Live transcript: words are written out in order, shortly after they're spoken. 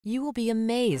You will be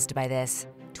amazed by this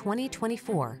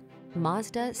 2024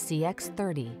 Mazda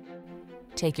CX-30.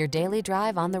 Take your daily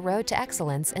drive on the road to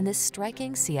excellence in this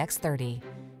striking CX-30.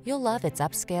 You'll love its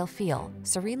upscale feel,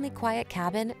 serenely quiet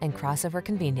cabin, and crossover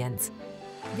convenience.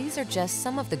 These are just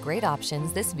some of the great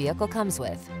options this vehicle comes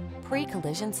with: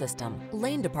 pre-collision system,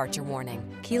 lane departure warning,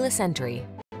 keyless entry,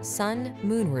 sun,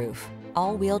 moonroof,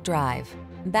 all-wheel drive,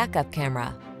 backup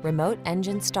camera, remote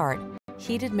engine start,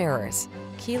 heated mirrors,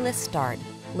 keyless start,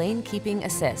 lane keeping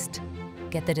assist.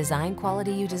 Get the design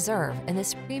quality you deserve in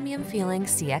this premium feeling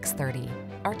CX-30.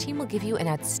 Our team will give you an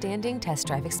outstanding test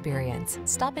drive experience.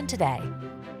 Stop in today.